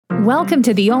Welcome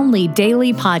to the only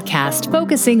daily podcast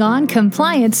focusing on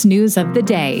compliance news of the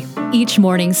day. Each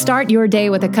morning, start your day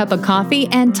with a cup of coffee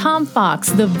and Tom Fox,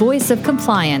 the voice of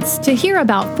compliance, to hear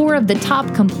about 4 of the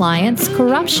top compliance,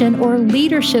 corruption, or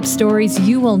leadership stories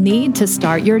you will need to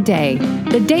start your day.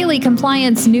 The Daily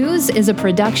Compliance News is a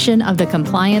production of the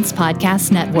Compliance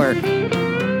Podcast Network.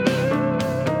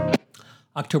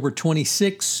 October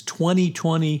 26,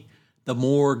 2020, the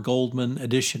Moore Goldman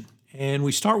edition. And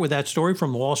we start with that story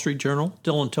from the Wall Street Journal.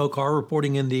 Dylan Tokar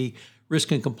reporting in the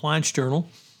Risk and Compliance Journal.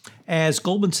 As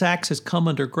Goldman Sachs has come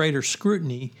under greater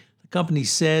scrutiny, the company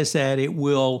says that it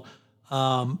will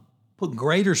put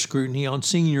greater scrutiny on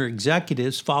senior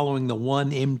executives following the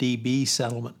 1MDB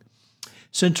settlement.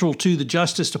 Central to the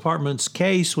Justice Department's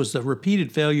case was the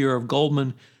repeated failure of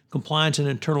Goldman compliance and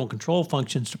internal control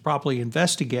functions to properly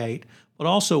investigate, but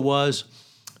also was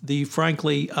the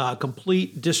frankly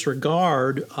complete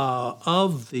disregard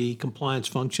of the compliance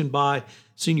function by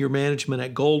senior management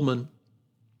at Goldman,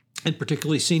 and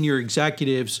particularly senior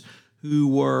executives who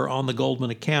were on the Goldman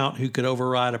account who could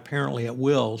override apparently at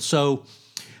will. So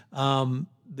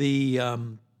Goldman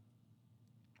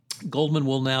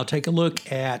will now take a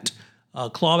look at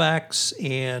clawbacks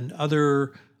and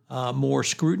other more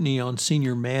scrutiny on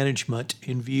senior management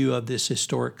in view of this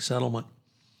historic settlement.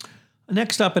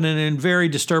 Next up, in a very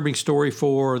disturbing story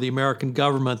for the American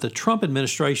government, the Trump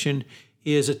administration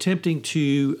is attempting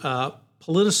to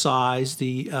politicize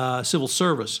the civil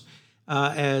service.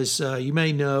 As you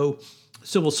may know,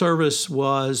 civil service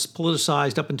was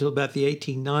politicized up until about the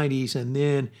 1890s, and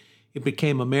then it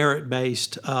became a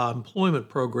merit-based employment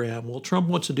program. Well, Trump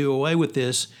wants to do away with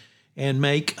this and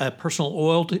make a personal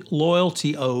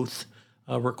loyalty oath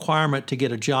a requirement to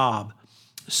get a job.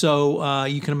 So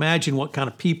you can imagine what kind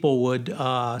of people would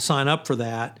sign up for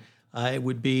that. It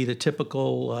would be the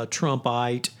typical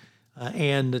Trumpite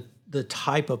and the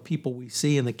type of people we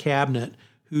see in the cabinet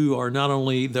who are not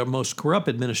only the most corrupt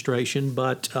administration,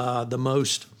 but the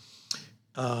most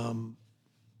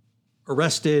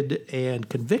arrested and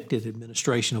convicted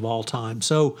administration of all time.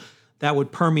 So that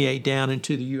would permeate down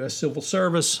into the U.S. civil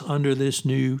service under this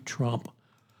new Trump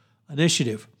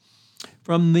initiative.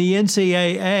 From the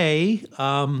NCAA,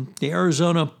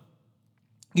 the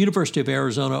University of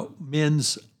Arizona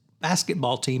men's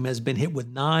basketball team has been hit with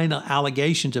 9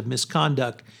 allegations of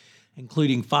misconduct,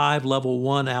 including 5 level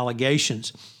 1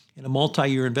 allegations in a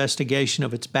multi-year investigation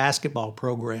of its basketball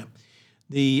program.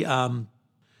 This,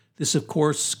 of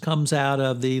course, comes out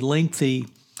of the lengthy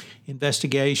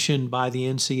investigation by the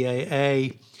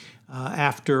NCAA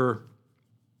after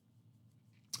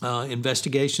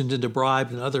investigations into bribe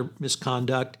and other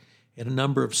misconduct at a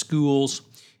number of schools,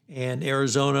 and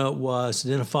Arizona was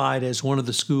identified as one of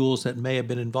the schools that may have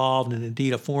been involved, and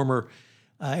indeed a former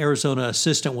Arizona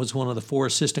assistant was one of the 4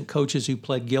 assistant coaches who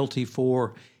pled guilty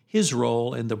for his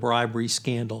role in the bribery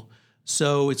scandal.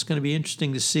 So it's going to be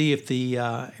interesting to see if the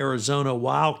Arizona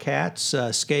Wildcats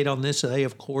skate on this. They,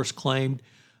 of course, claimed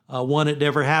 1, it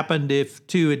never happened. If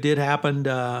 2, it did happen,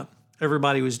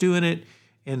 everybody was doing it.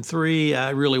 And 3,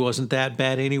 it really wasn't that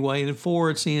bad anyway. And 4,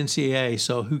 it's the NCAA,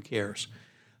 so who cares?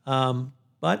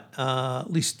 But at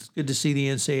least it's good to see the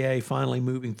NCAA finally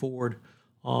moving forward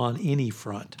on any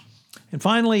front. And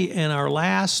finally, in our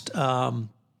last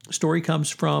story comes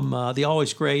from the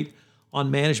always great On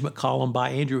Management column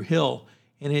by Andrew Hill,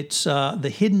 and it's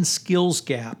the hidden skills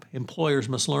gap employers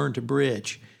must learn to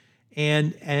bridge.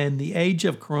 And the age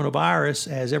of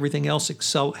coronavirus, as everything else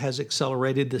has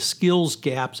accelerated, the skills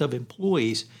gaps of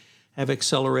employees have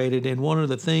accelerated. And one of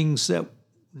the things that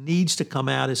needs to come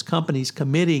out is companies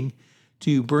committing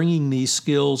to bringing these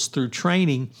skills through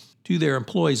training to their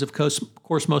employees. Of course,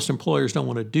 most employers don't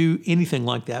want to do anything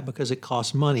like that because it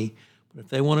costs money. But if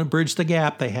they want to bridge the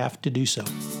gap, they have to do so.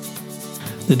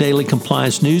 The Daily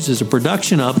Compliance News is a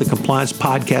production of the Compliance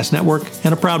Podcast Network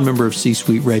and a proud member of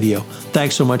C-Suite Radio.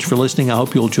 Thanks so much for listening. I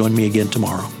hope you'll join me again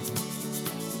tomorrow.